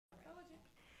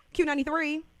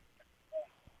Q93.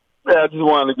 Yeah, I just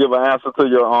wanted to give an answer to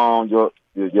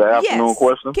your afternoon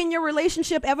question. Can your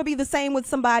relationship ever be the same with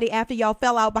somebody after y'all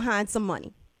fell out behind some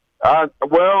money?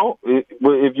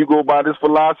 If you go by this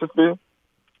philosophy,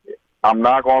 I'm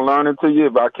not gonna learn it to you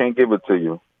if I can't give it to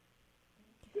you,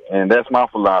 and that's my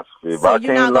philosophy. If So I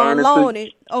you're can't not gonna learn loan it,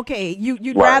 it. Okay,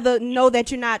 you'd right. rather know that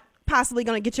you're not possibly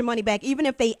gonna get your money back, even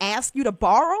if they ask you to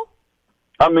borrow.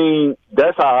 I mean,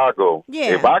 that's how I go.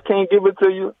 Yeah. If I can't give it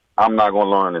to you, I'm not going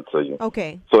to learn it to you.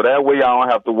 Okay. So that way I don't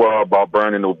have to worry about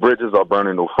burning no bridges or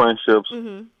burning no friendships.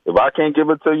 Mm-hmm. If I can't give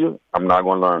it to you, I'm not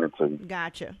going to learn it to you.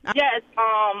 Gotcha. Yes,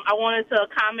 I wanted to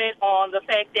comment on the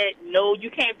fact that, no,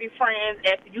 you can't be friends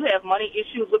after you have money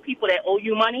issues with people that owe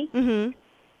you money. Mm-hmm.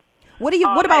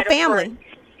 What about family?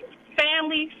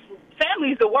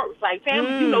 Family's the worst. Like,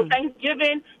 family, you know,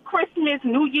 Thanksgiving, Christmas,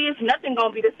 New Year's, nothing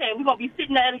going to be the same. We're going to be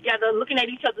sitting there together looking at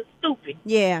each other stupid.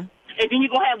 Yeah. And then you're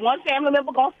going to have one family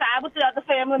member going to side with the other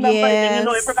family member. Yes. And then, you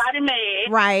know, everybody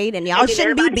mad. Right. And y'all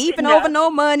shouldn't be beefing over no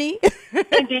money.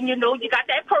 And then, you know, you got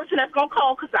that person that's going to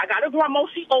call because I got a grandma,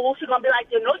 she old. She's going to be like,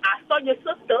 you know, I saw your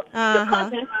sister, your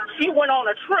cousin. She went on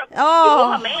a trip. Oh. You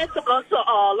know, her man took her to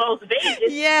Las Vegas.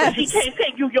 Yes. But she can't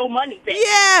take you your money back.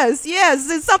 Yes.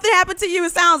 If something happened to you,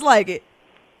 it sounds like it.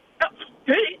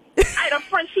 I had a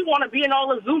friend, she want to be in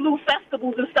all the Zulu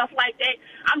festivals and stuff like that.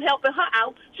 I'm helping her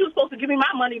out. She was supposed to give me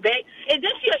my money back. And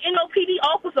then she an NOPD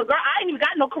officer. Girl, I ain't even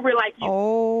got no career like you.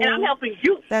 Oh. And I'm helping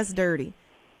you. That's dirty.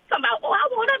 Talking about, I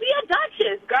want to be a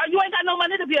duchess. Girl, you ain't got no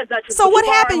money to be a duchess. So what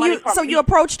happened? You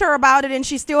approached her about it and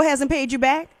she still hasn't paid you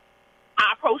back?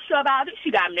 I approached her about it.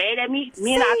 She got mad at me.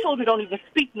 Me and I told her don't even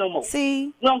speak no more. See?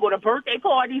 We don't go to birthday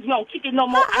parties. We don't kick it no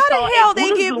more. How the hell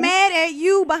they get mad at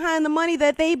you behind the money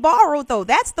that they borrowed, though?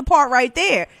 That's the part right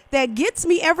there that gets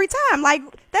me every time. Like,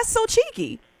 that's so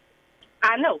cheeky.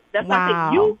 I know. That's why I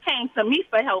said you came to me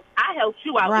for help. I helped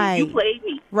you out. Right. And you played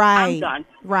me. Right. I'm done.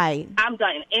 Right. I'm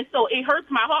done. And so it hurts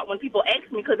my heart when people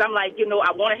ask me because I'm like, you know,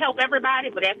 I want to help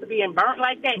everybody, but after being burnt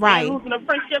like that and losing a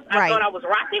friendship I thought I was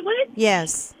rocking with.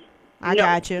 Yes. I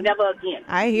got you. Never again.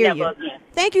 I hear you. Again.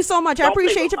 Thank you so much. I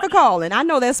appreciate you for calling. I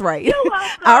know that's right. You're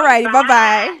welcome. All right.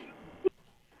 Bye-bye.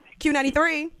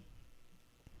 Q93.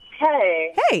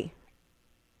 Hey.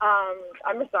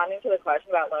 I'm responding to the question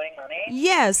about loaning money.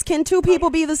 Yes. Can two people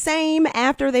be the same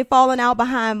after they've fallen out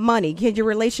behind money? Can your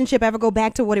relationship ever go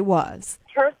back to what it was?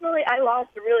 Personally, I lost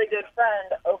a really good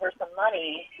friend over some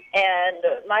money, and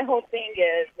my whole thing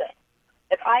is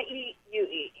if I eat, you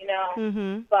eat, you know?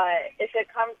 Mm-hmm. But if it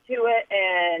comes to it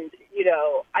and, you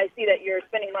know, I see that you're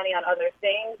spending money on other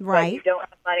things, but you don't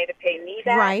have money to pay me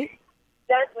back,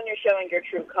 that's when you're showing your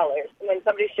true colors. When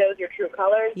somebody shows your true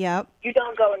colors, you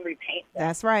don't go and repaint them.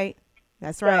 That's right.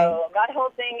 That's so right. So my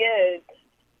whole thing is,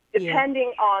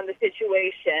 depending on the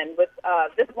situation, with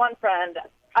this one friend,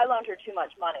 I loaned her too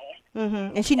much money.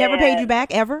 Mm-hmm. And she never paid you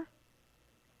back, ever?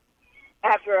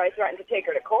 After I threatened to take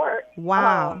her to court.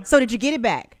 Wow. So did you get it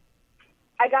back?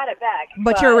 I got it back.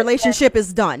 But your relationship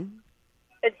is done.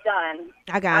 It's done.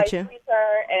 I got you. I see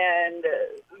her and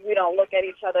we don't look at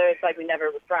each other. It's like we never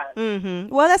were friends.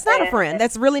 Mm-hmm. Well, that's not a friend.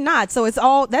 That's really not. So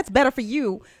that's better for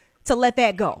you to let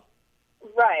that go.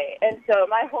 Right. And so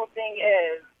my whole thing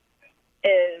is,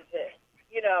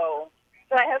 you know,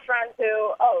 so I have friends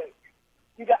who,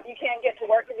 you can't get to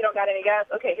work if you don't got any gas.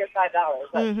 Okay, here's $5.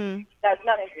 That's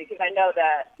nothing to me because I know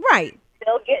that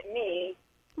they'll get me.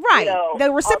 Right. You know, they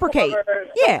reciprocate.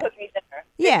 Cook me dinner.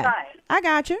 Yeah. I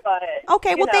got you. But,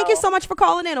 okay. Well, thank you so much for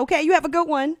calling in. Okay. You have a good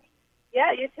one.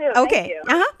 Yeah, you too. Okay.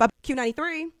 Thank you. Bye.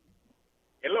 Q93.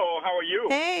 Hello. How are you?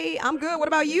 Hey, I'm good. What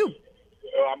about you?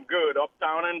 I'm good.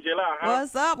 Uptown Angela. Huh?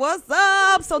 What's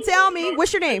up? So tell me,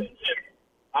 what's your name?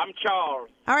 I'm Charles.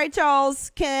 All right, Charles.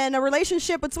 Can a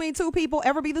relationship between two people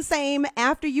ever be the same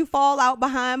after you fall out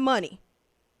behind money?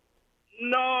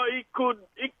 No, it could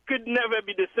never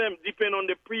be the same, depending on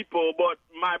the people. But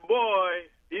my boy,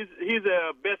 he's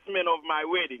a best man of my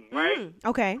wedding, right?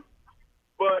 Okay.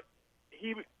 But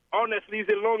honestly, it's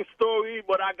a long story,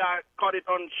 but I cut it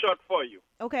on short for you.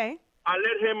 Okay. I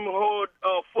let him hold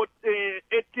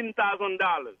 $18,000.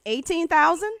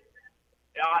 $18,000?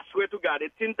 I swear to God,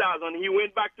 $18,000. He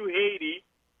went back to Haiti.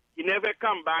 He never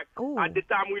come back. Ooh. At the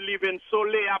time we live in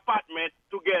Soleil apartment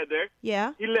together.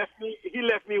 Yeah. He left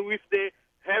me with the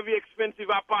heavy expensive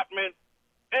apartment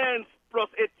and plus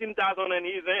 $18,000 in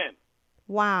his hand.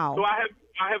 Wow. So I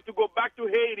have to go back to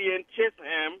Haiti and chase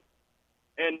him.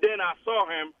 And then I saw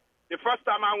him. The first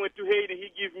time I went to Haiti,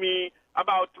 he gave me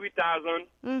about $3,000.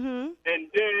 Mm-hmm. And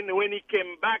then when he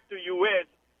came back to U.S.,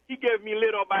 he gave me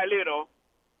little by little.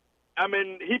 I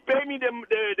mean, he paid me the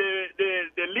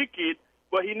liquid,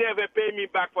 but he never paid me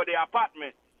back for the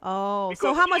apartment. Oh,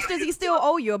 so how much does he still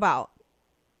owe you about?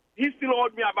 He still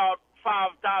owed me about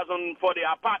 $5,000 for the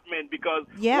apartment because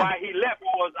while he left,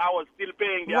 I was still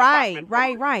paying the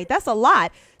apartment. Right. That's a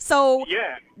lot. So,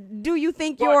 yeah. Do you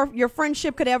think your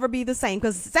friendship could ever be the same?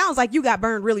 Because it sounds like you got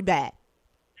burned really bad.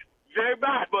 Very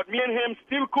bad, but me and him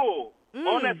still cool.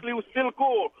 Honestly, we're still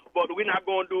cool, but we're not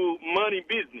going to do money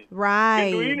business.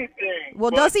 Right. Do anything.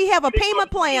 Well, does he have a payment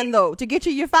plan though to get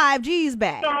you your 5Gs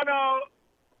back? No.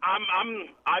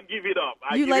 I give it up.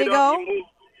 You let it go?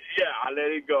 Yeah, I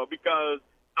let it go because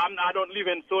I don't live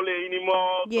in Sole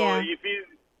anymore. Yeah. So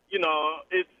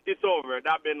if it's over.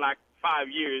 That's been like 5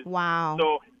 years. Wow.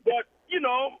 So, but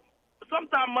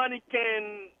sometimes money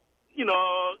can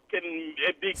a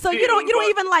big. So deal, you don't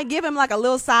even like give him like a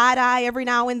little side eye every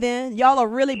now and then. Y'all are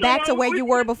really back to where you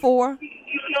were before.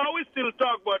 No, we still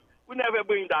talk, but we never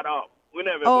bring that up. We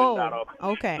never bring that up.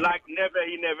 Okay. Like he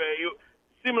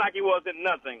seemed like it wasn't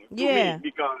nothing to me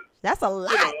because that's a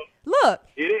lot. Look,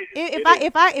 it is.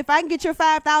 If I can get your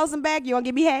 5,000 back, you gonna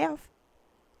give me half?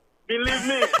 Believe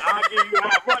me, I'll give you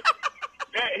half. But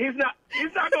he's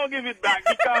not gonna give it back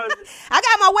because I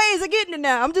got my ways of getting it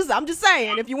now. I'm just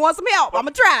saying, if you want some help, I'm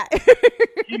gonna try.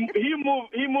 he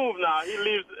moved now. He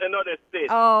lives another state.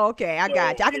 Oh, okay, I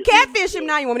got you. I can catfish him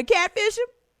now. You want me to catfish him?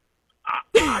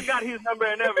 I got his number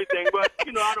and everything, but I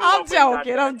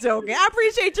don't. I'm joking. I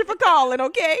appreciate you for calling.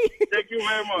 Okay. Thank you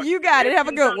very much. You got it. Have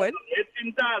a good one.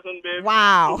 18,000, baby.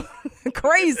 Wow,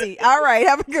 crazy. All right,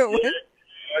 have a good one.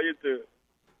 Oh, you too.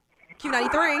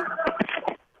 Q93.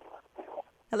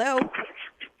 Hello.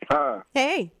 Hi.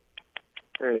 Hey.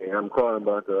 Hey, I'm calling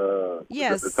about the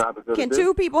topic of Can the day.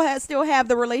 two people still have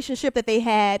the relationship that they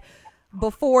had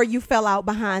before you fell out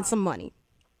behind some money?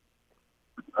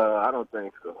 I don't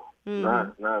think so.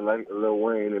 Not like Lil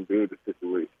Wayne and Baby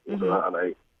situation.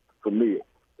 Like for me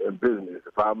in business,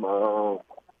 if I'm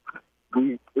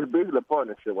it's basically a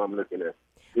partnership I'm looking at.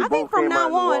 I think from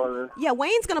now on,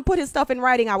 Wayne's going to put his stuff in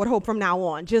writing, I would hope, from now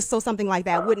on, just so something like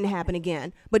that wouldn't happen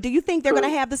again. But do you think they're going to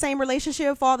have the same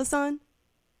relationship, father-son?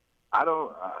 I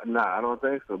don't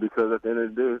think so, because at the end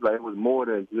of the day, it's like it was more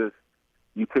than just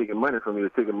you taking money from me, you're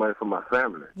taking money from my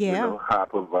family. Yeah. You know, how I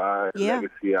provide,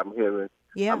 legacy I'm hearing,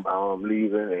 I'm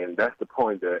leaving, and that's the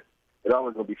point that it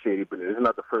always going to be shady, but it's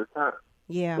not the first time.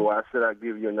 Yeah. So why should I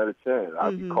give you another chance?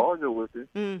 I'll be cordial with it.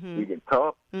 We can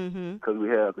talk because we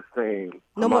have the same.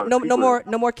 No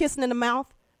more kissing in the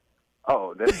mouth.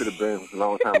 Oh, that should have been a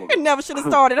long time ago. It never should have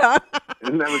started, huh?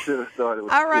 It never should have started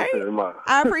with all right. kissing in the mouth.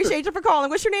 I appreciate you for calling.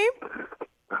 What's your name?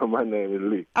 My name is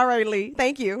Lee. All right, Lee.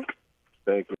 Thank you.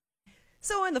 Thank you.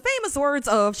 So in the famous words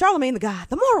of Charlemagne the God,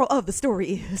 the moral of the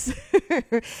story is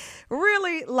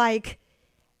really like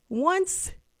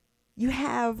once you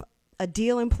have a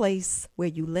deal in place where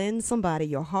you lend somebody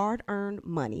your hard-earned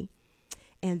money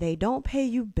and they don't pay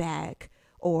you back,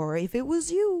 or if it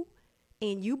was you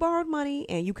and you borrowed money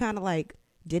and you kind of like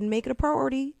didn't make it a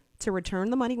priority to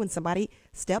return the money when somebody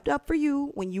stepped up for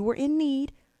you when you were in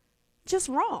need, just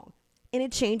wrong. And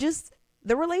it changes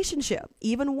the relationship.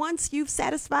 Even once you've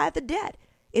satisfied the debt,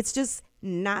 it's just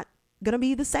not going to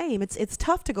be the same. It's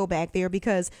tough to go back there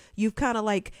because you've kind of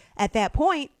like at that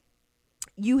point,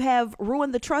 you have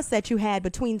ruined the trust that you had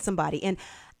between somebody. And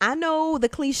I know the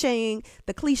cliche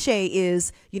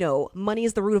is, money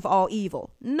is the root of all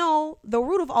evil. No, the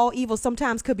root of all evil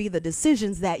sometimes could be the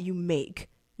decisions that you make.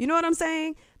 You know what I'm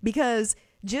saying? Because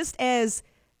just as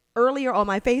earlier on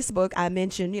my Facebook, I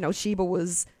mentioned, Sheba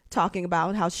was talking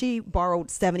about how she borrowed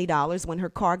 $70 when her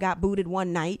car got booted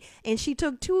one night, and she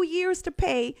took 2 years to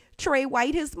pay Trey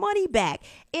White his money back.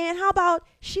 And how about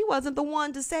she wasn't the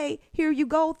one to say, here you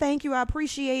go, thank you, I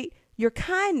appreciate your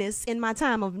kindness in my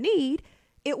time of need.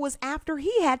 It was after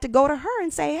he had to go to her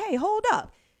and say, hey, hold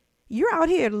up. You're out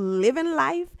here living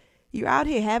life. You're out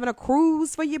here having a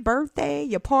cruise for your birthday.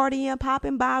 You're partying,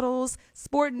 popping bottles,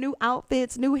 sporting new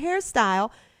outfits, new hairstyle,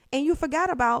 and you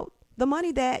forgot about the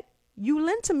money that you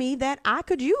lent to me that I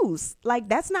could use. Like,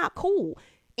 that's not cool.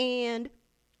 And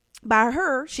by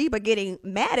her, Sheba getting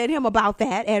mad at him about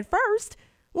that at first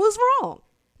was wrong.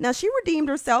 Now, she redeemed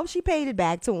herself. She paid it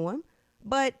back to him.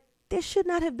 But there should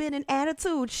not have been an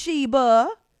attitude, Sheba.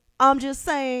 I'm just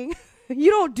saying, you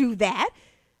don't do that.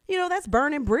 That's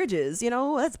burning bridges.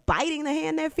 That's biting the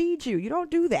hand that feeds you. You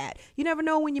don't do that. You never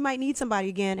know when you might need somebody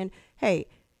again. And, hey,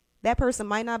 that person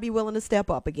might not be willing to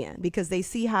step up again because they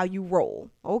see how you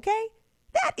roll. Okay?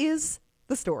 That is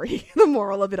the story, the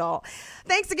moral of it all.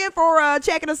 Thanks again for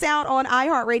checking us out on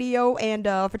iHeartRadio and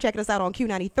for checking us out on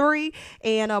Q93.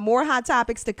 And more hot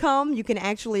topics to come. You can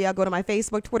actually go to my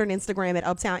Facebook, Twitter, and Instagram at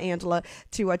Uptown Angela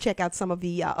to check out some of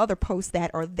the other posts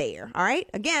that are there. All right?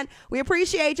 Again, we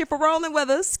appreciate you for rolling with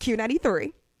us.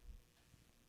 Q93.